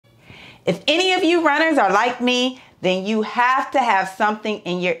If any of you runners are like me, then you have to have something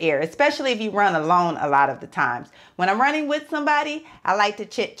in your ear, especially if you run alone a lot of the times. When I'm running with somebody, I like to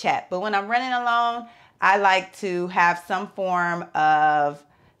chit chat, but when I'm running alone, I like to have some form of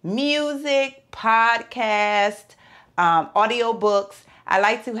music, podcast, audiobooks. I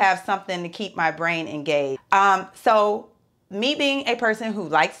like to have something to keep my brain engaged. So me being a person who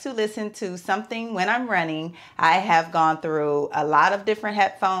likes to listen to something when I'm running, I have gone through a lot of different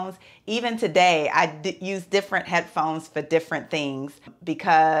headphones. Even today, I use different headphones for different things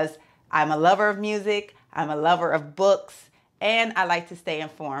because I'm a lover of music, I'm a lover of books, and I like to stay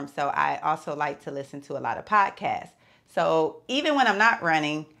informed. So I also like to listen to a lot of podcasts. So even when I'm not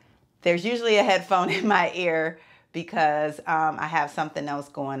running, there's usually a headphone in my ear because I have something else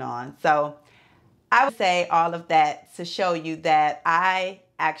going on. So I would say all of that to show you that I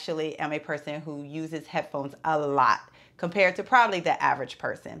actually am a person who uses headphones a lot compared to probably the average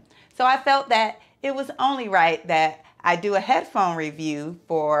person. So I felt that it was only right that I do a headphone review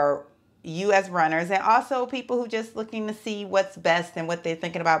for you as runners and also people who just looking to see what's best and what they're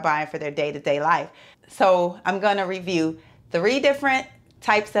thinking about buying for their day-to-day life. So I'm going to review 3 different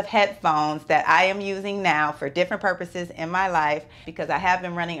types of headphones that I am using now for different purposes in my life because I have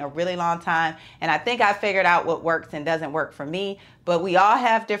been running a really long time and I think I figured out what works and doesn't work for me, but we all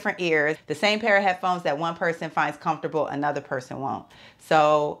have different ears. The same pair of headphones that one person finds comfortable, another person won't.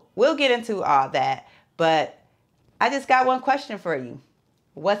 So we'll get into all that, but I just got one question for you.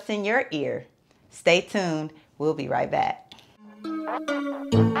 What's in your ear? Stay tuned. We'll be right back.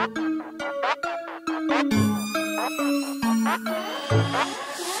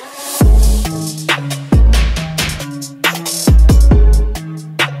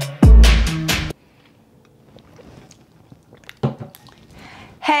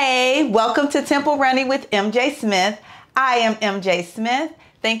 Hey, welcome to Temple Running with MJ Smith. I am MJ Smith.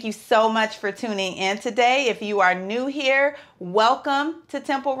 Thank you so much for tuning in today. If you are new here, welcome to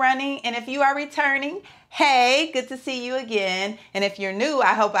Temple Running. And if you are returning, hey, good to see you again. And if you're new,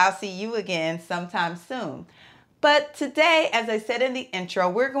 I hope I'll see you again sometime soon. But today, as I said in the intro,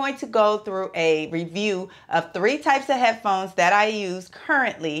 we're going to go through a review of 3 types of headphones that I use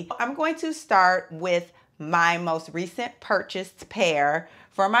currently. I'm going to start with my most recent purchased pair.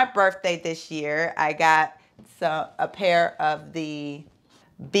 For my birthday this year, I got a pair of the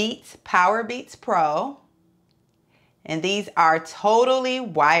Powerbeats Pro. And these are totally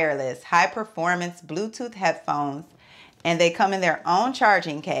wireless, high performance Bluetooth headphones. And they come in their own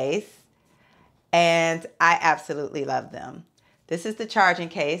charging case. And I absolutely love them. This is the charging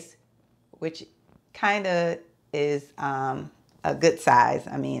case, which kind of is a good size.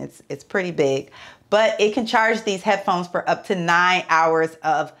 I mean, it's pretty big, but it can charge these headphones for up to 9 hours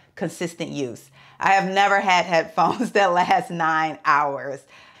of consistent use. I have never had headphones that last 9 hours.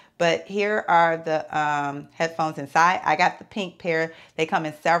 But here are the headphones inside. I got the pink pair. They come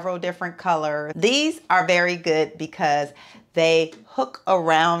in several different colors. These are very good because they hook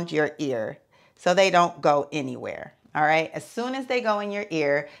around your ear, so they don't go anywhere, all right? As soon as they go in your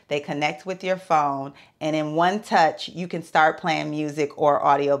ear, they connect with your phone, and in one touch, you can start playing music or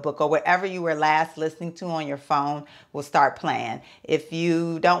audiobook or whatever you were last listening to on your phone will start playing. If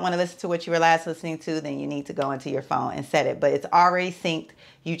you don't want to listen to what you were last listening to, then you need to go into your phone and set it, but it's already synced.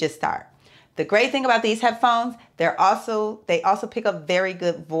 You just start. The great thing about these headphones, they also pick up very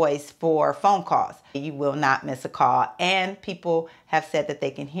good voice for phone calls. You will not miss a call, and people have said that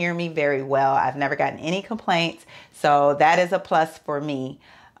they can hear me very well. I've never gotten any complaints, so that is a plus for me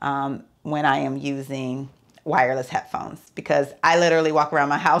when I am using wireless headphones, because I literally walk around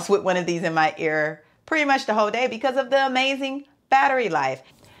my house with one of these in my ear pretty much the whole day because of the amazing battery life.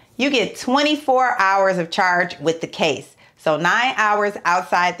 You get 24 hours of charge with the case. So 9 hours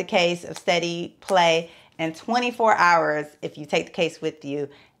outside the case of steady play and 24 hours if you take the case with you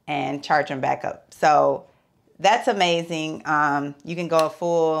and charge them back up. So that's amazing. You can go a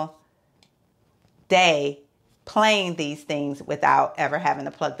full day playing these things without ever having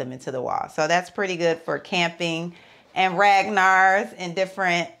to plug them into the wall. So that's pretty good for camping and Ragnars and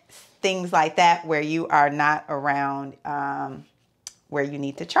different things like that where you are not around where you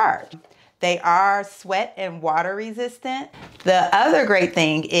need to charge. They are sweat and water resistant. The other great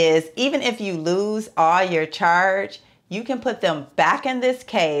thing is even if you lose all your charge, you can put them back in this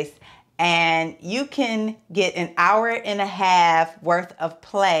case and you can get an hour and a half worth of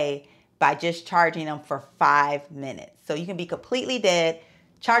play by just charging them for 5 minutes. So you can be completely dead,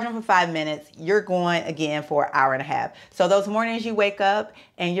 charge them for 5 minutes, you're going again for an hour and a half. So those mornings you wake up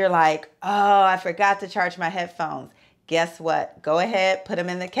and you're like, oh, I forgot to charge my headphones. Guess what? Go ahead, put them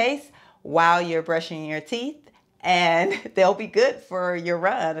in the case while you're brushing your teeth and they'll be good for your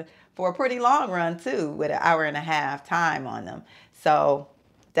run, for a pretty long run too, with an hour and a half time on them. So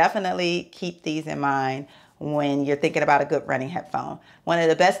definitely keep these in mind when you're thinking about a good running headphone. One of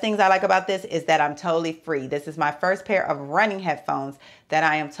the best things I like about this is that I'm totally free. This is my first pair of running headphones that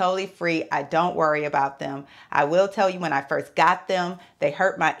I am totally free. I don't worry about them. I will tell you, when I first got them, they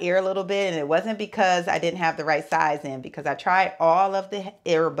hurt my ear a little bit, and it wasn't because I didn't have the right size in, because I tried all of the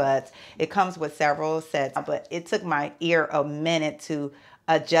earbuds. It comes with several sets, but it took my ear a minute to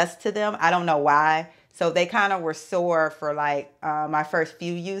adjust to them. I don't know why. So they kind of were sore for like my first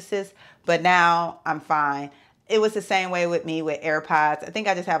few uses, but now I'm fine. It was the same way with me with AirPods. I think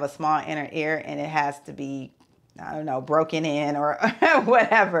I just have a small inner ear and it has to be, I don't know, broken in or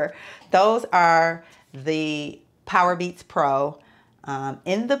whatever. Those are the Powerbeats Pro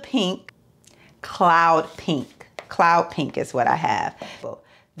in the pink, cloud pink. Cloud pink is what I have.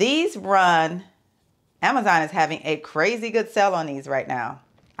 These run, Amazon is having a crazy good sale on these right now.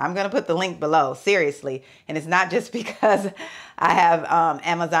 I'm going to put the link below, seriously. And it's not just because I have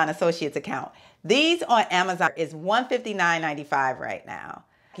Amazon Associates account. These on Amazon is $159.95 right now.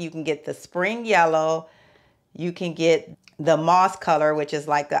 You can get the spring yellow. You can get the moss color, which is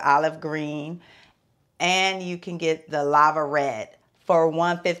like the olive green. And you can get the lava red for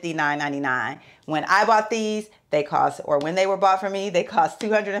 $159.99. When I bought these, they cost, or when they were bought for me, they cost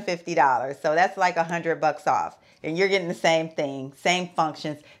 $250. So that's like $100 off. And you're getting the same thing, same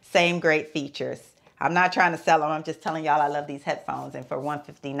functions, same great features. I'm not trying to sell them. I'm just telling y'all I love these headphones. And for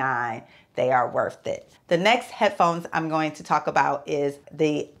 $159, they are worth it. The next headphones I'm going to talk about is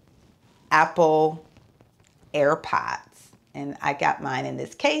the Apple Airpods. And I got mine in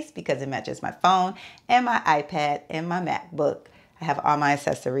this case because it matches my phone and my iPad and my MacBook. I have all my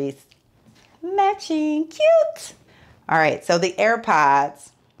accessories matching. Cute. All right, so the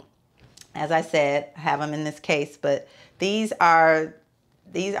AirPods, as I said, I have them in this case, but these are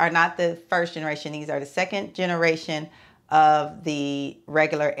not the first generation. These are the second generation of the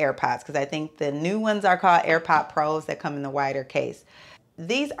regular AirPods, because I think the new ones are called AirPod Pros that come in the wider case.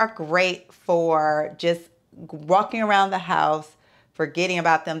 These are great for just walking around the house, forgetting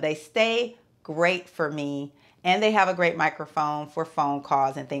about them. They stay great for me, and they have a great microphone for phone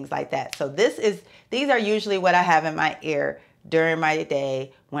calls and things like that. So these are usually what I have in my ear during my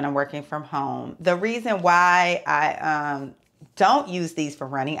day when I'm working from home. The reason why I don't use these for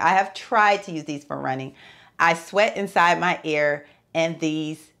running, I have tried to use these for running. I sweat inside my ear and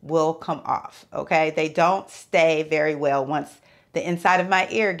these will come off, okay? They don't stay very well once the inside of my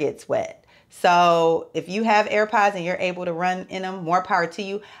ear gets wet. So if you have AirPods and you're able to run in them, more power to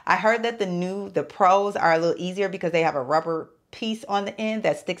you. I heard that the Pros are a little easier because they have a rubber piece on the end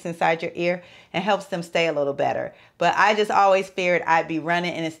that sticks inside your ear and helps them stay a little better. But I just always feared I'd be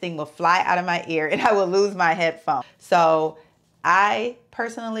running and this thing will fly out of my ear and I will lose my headphone. So I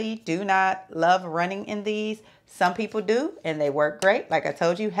personally do not love running in these. Some people do and they work great. Like I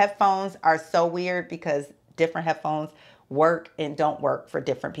told you, headphones are so weird because different headphones work and don't work for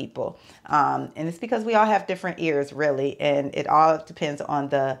different people. And it's because we all have different ears, really, and it all depends on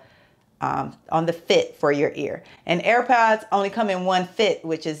the fit for your ear. And AirPods only come in one fit,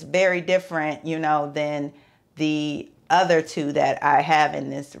 which is very different, you know, than the other two that I have in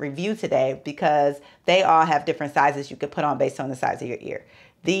this review today, because they all have different sizes you could put on based on the size of your ear.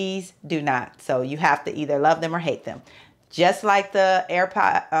 These do not. So you have to either love them or hate them. Just like the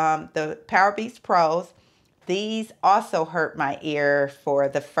the Powerbeats Pros, these also hurt my ear for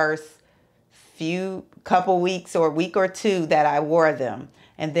the first couple weeks or week or two that I wore them.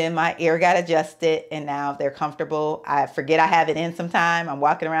 And then my ear got adjusted and now they're comfortable. I forget I have it in sometime. I'm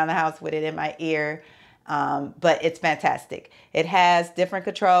walking around the house with it in my ear. But it's fantastic. It has different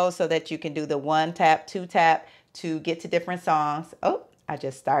controls so that you can do the 1 tap, 2 tap to get to different songs. Oh, I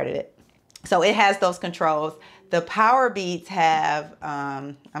just started it. So it has those controls. The Powerbeats have,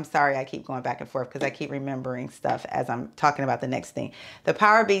 I'm sorry, I keep going back and forth because I keep remembering stuff as I'm talking about the next thing. The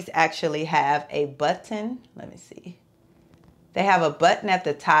Powerbeats actually have a button. Let me see. They have a button at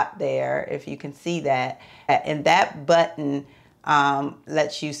the top there, if you can see that. And that button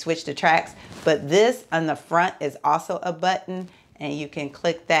lets you switch the tracks. But this on the front is also a button, and you can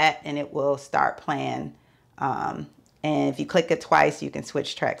click that and it will start playing. And if you click it twice, you can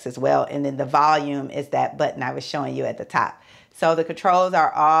switch tracks as well. And then the volume is that button I was showing you at the top. So the controls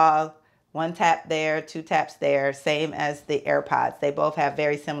are all 1 tap there, 2 taps there, same as the AirPods. They both have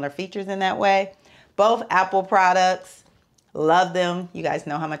very similar features in that way. Both Apple products, love them. You guys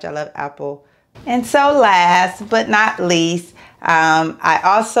know how much I love Apple And so last but not least, I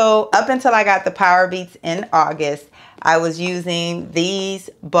also, up until I got the Powerbeats in August, I was using these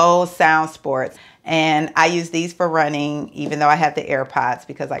Bose Soundsports. And I use these for running, even though I have the Airpods,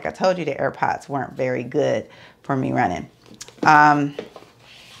 because like I told you, the Airpods weren't very good for me running.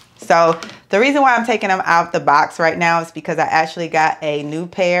 So the reason why I'm taking them out the box right now is because I actually got a new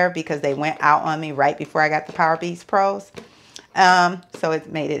pair because they went out on me right before I got the Powerbeats Pros. So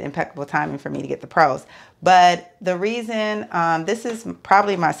it made it impeccable timing for me to get the Pros. But the reason, this is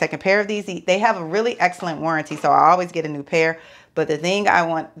probably my second pair of these. They have a really excellent warranty, so I always get a new pair. But the thing I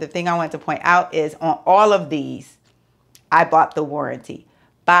want to point out is on all of these, I bought the warranty.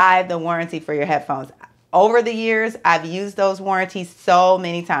 Buy the warranty for your headphones. Over the years, I've used those warranties so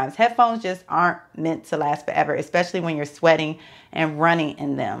many times. Headphones just aren't meant to last forever, especially when you're sweating and running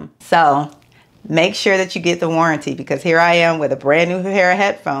in them. So make sure that you get the warranty, because here I am with a brand new pair of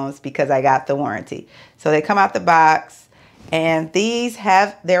headphones because I got the warranty. So they come out the box, and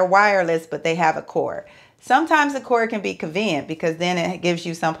they're wireless, but they have a cord. Sometimes the cord can be convenient because then it gives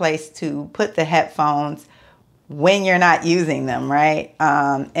you some place to put the headphones when you're not using them, right?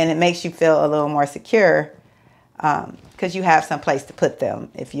 And it makes you feel a little more secure because you have some place to put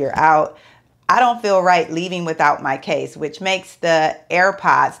them. If you're out, I don't feel right leaving without my case, which makes the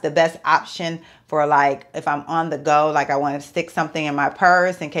Airpods the best option for, like, if I'm on the go, like I want to stick something in my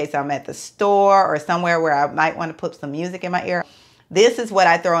purse in case I'm at the store or somewhere where I might want to put some music in my ear. This is what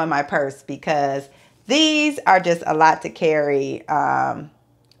I throw in my purse because these are just a lot to carry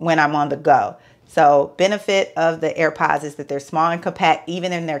when I'm on the go. So benefit of the Airpods is that they're small and compact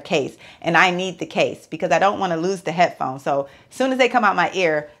even in their case. And I need the case because I don't want to lose the headphones. So as soon as they come out my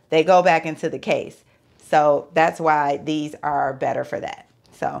ear, they go back into the case. So that's why these are better for that.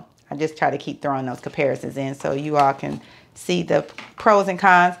 So I just try to keep throwing those comparisons in so you all can see the pros and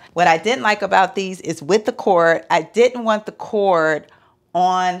cons. What I didn't like about these is with the cord, I didn't want the cord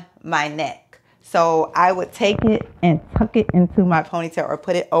on my neck. So I would take it and tuck it into my ponytail or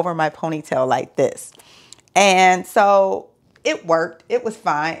put it over my ponytail like this. And so it worked. It was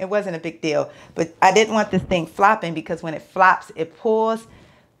fine. It wasn't a big deal. But I didn't want this thing flopping because when it flops, it pulls.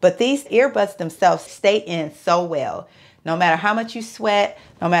 But these earbuds themselves stay in so well. No matter how much you sweat,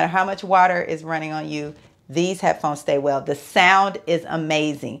 no matter how much water is running on you, these headphones stay well. The sound is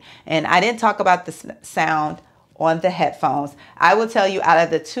amazing. And I didn't talk about the sound on the headphones. I will tell you, out of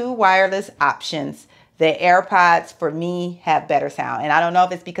the two wireless options, the AirPods for me have better sound. And I don't know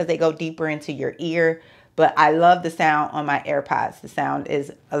if it's because they go deeper into your ear, but I love the sound on my AirPods. The sound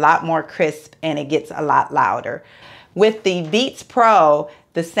is a lot more crisp and it gets a lot louder. With the Beats Pro,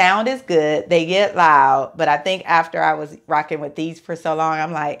 the sound is good. They get loud, but I think after I was rocking with these for so long,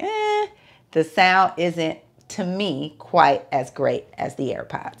 I'm like, the sound isn't, to me, quite as great as the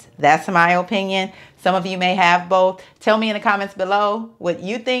Airpods. That's my opinion. Some of you may have both. Tell me in the comments below what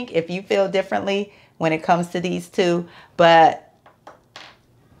you think, if you feel differently when it comes to these two. But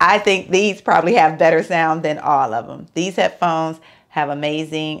I think these probably have better sound than all of them. These headphones have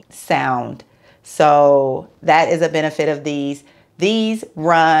amazing sound. So that is a benefit of these. These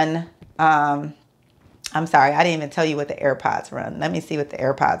run, I'm sorry, I didn't even tell you what the AirPods run. Let me see what the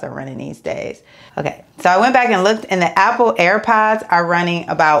AirPods are running these days. Okay, so I went back and looked, and the Apple AirPods are running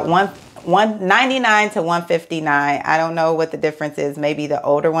about $199 to $159. I don't know what the difference is. Maybe the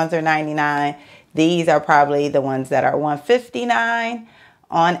older ones are $99. These are probably the ones that are $159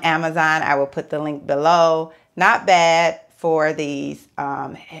 on Amazon. I will put the link below. Not bad for these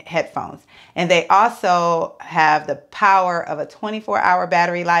headphones. And they also have the power of a 24-hour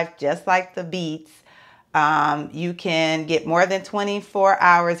battery life, just like the Beats. You can get more than 24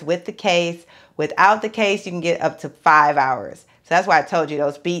 hours with the case. Without the case, you can get up to 5 hours. So that's why I told you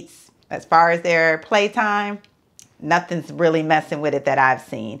those Beats, as far as their playtime, nothing's really messing with it that I've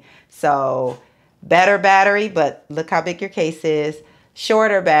seen. So better battery, but look how big your case is.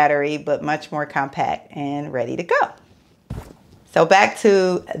 Shorter battery, but much more compact and ready to go. So back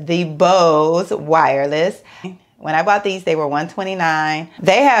to the Bose wireless. When I bought these, they were $129.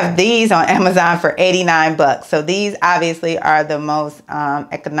 They have these on Amazon for 89 bucks. So these obviously are the most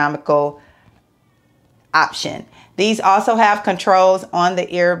economical option. These also have controls on the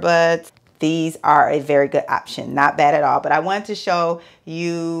earbuds. These are a very good option. Not bad at all. But I wanted to show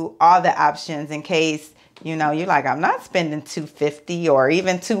you all the options in case, you know, you're like, I'm not spending $250 or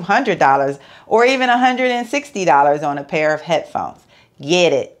even $200 or even $160 on a pair of headphones.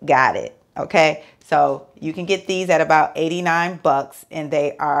 Get it, got it. Okay. So you can get these at about 89 bucks and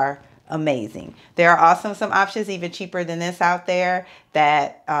they are amazing. There are also some options even cheaper than this out there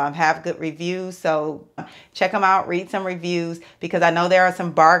that have good reviews. So check them out, read some reviews, because I know there are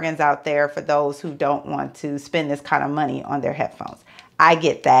some bargains out there for those who don't want to spend this kind of money on their headphones. I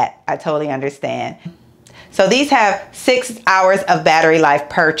get that. I totally understand. So these have 6 hours of battery life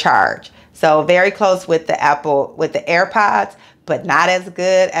per charge. So very close with the AirPods, but not as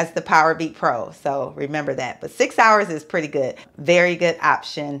good as the Powerbeats Pro. So remember that. But 6 hours is pretty good. Very good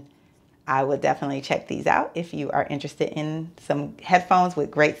option. I would definitely check these out if you are interested in some headphones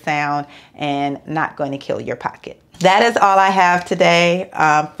with great sound and not going to kill your pocket. That is all I have today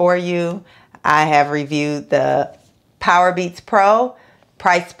for you. I have reviewed the Powerbeats Pro.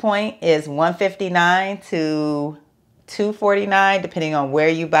 Price point is $159 to $249, depending on where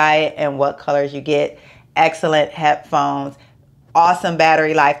you buy it and what colors you get. Excellent headphones. Awesome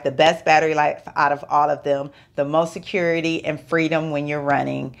battery life, the best battery life out of all of them. The most security and freedom when you're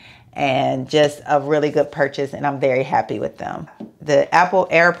running, and just a really good purchase, and I'm very happy with them. The Apple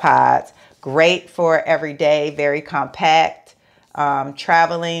AirPods, great for every day, very compact,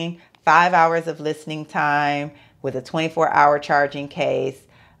 traveling, 5 hours of listening time with a 24-hour charging case.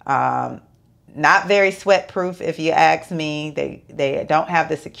 Not very sweat proof if you ask me. They don't have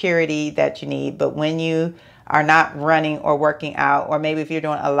the security that you need, but when you are not running or working out, or maybe if you're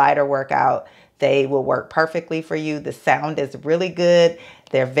doing a lighter workout, they will work perfectly for you. The sound is really good.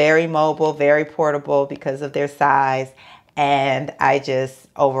 They're very mobile, very portable because of their size. And I just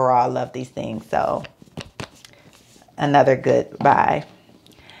overall love these things. So another good buy.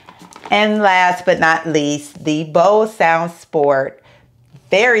 And last but not least, the Bose Soundsport.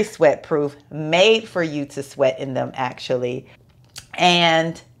 Very sweat proof, made for you to sweat in them actually.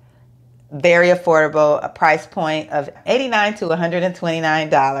 And very affordable, a price point of $89 to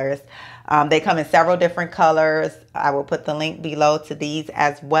 $129. They come in several different colors. I will put the link below to these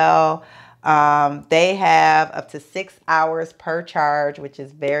as well. They have up to 6 hours per charge, which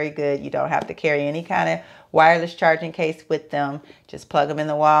is very good. You don't have to carry any kind of wireless charging case with them. Just plug them in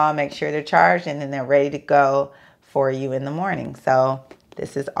the wall, make sure they're charged, and then they're ready to go for you in the morning. So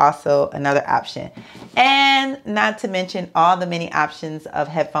this is also another option. And not to mention all the many options of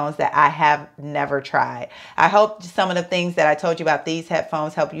headphones that I have never tried. I hope some of the things that I told you about these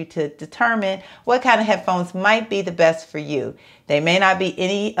headphones help you to determine what kind of headphones might be the best for you. They may not be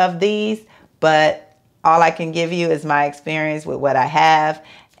any of these, but all I can give you is my experience with what I have.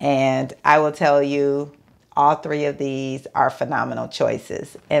 And I will tell you all 3 of these are phenomenal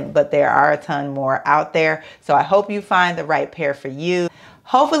choices. But there are a ton more out there. So I hope you find the right pair for you.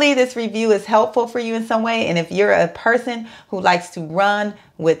 Hopefully this review is helpful for you in some way. And if you're a person who likes to run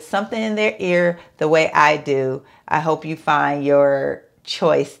with something in their ear the way I do, I hope you find your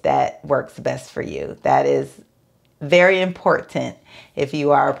choice that works best for you. That is very important if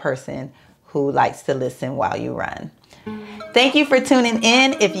you are a person who likes to listen while you run. Thank you for tuning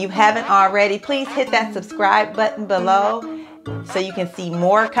in. If you haven't already, please hit that subscribe button below so you can see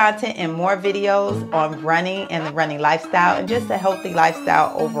more content and more videos on running and the running lifestyle and just a healthy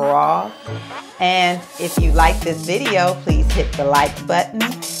lifestyle overall. And if you like this video, please hit the like button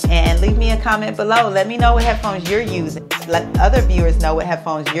and leave me a comment below. Let me know what headphones you're using. Let other viewers know what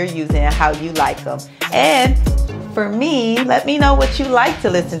headphones you're using and how you like them. And for me, let me know what you like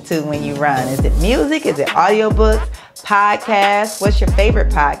to listen to when you run. Is it music? Is it audiobooks? Podcasts? What's your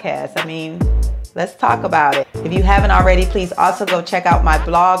favorite podcast? I mean, let's talk about it. If you haven't already, please also go check out my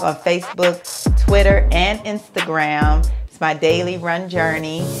blog on Facebook, Twitter, and Instagram. It's my daily run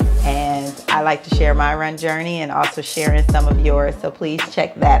journey, and I like to share my run journey and also sharing some of yours, so please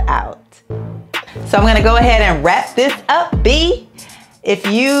check that out. So I'm gonna go ahead and wrap this up, B. If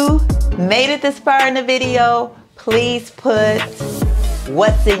you made it this far in the video, please put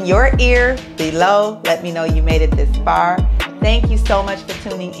what's in your ear below. Let me know you made it this far. Thank you so much for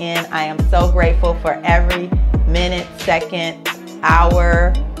tuning in. I am so grateful for every minute, second,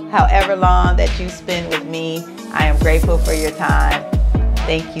 hour, however long that you spend with me. I am grateful for your time.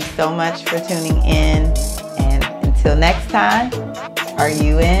 Thank you so much for tuning in. And until next time, are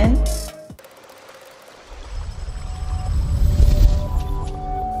you in?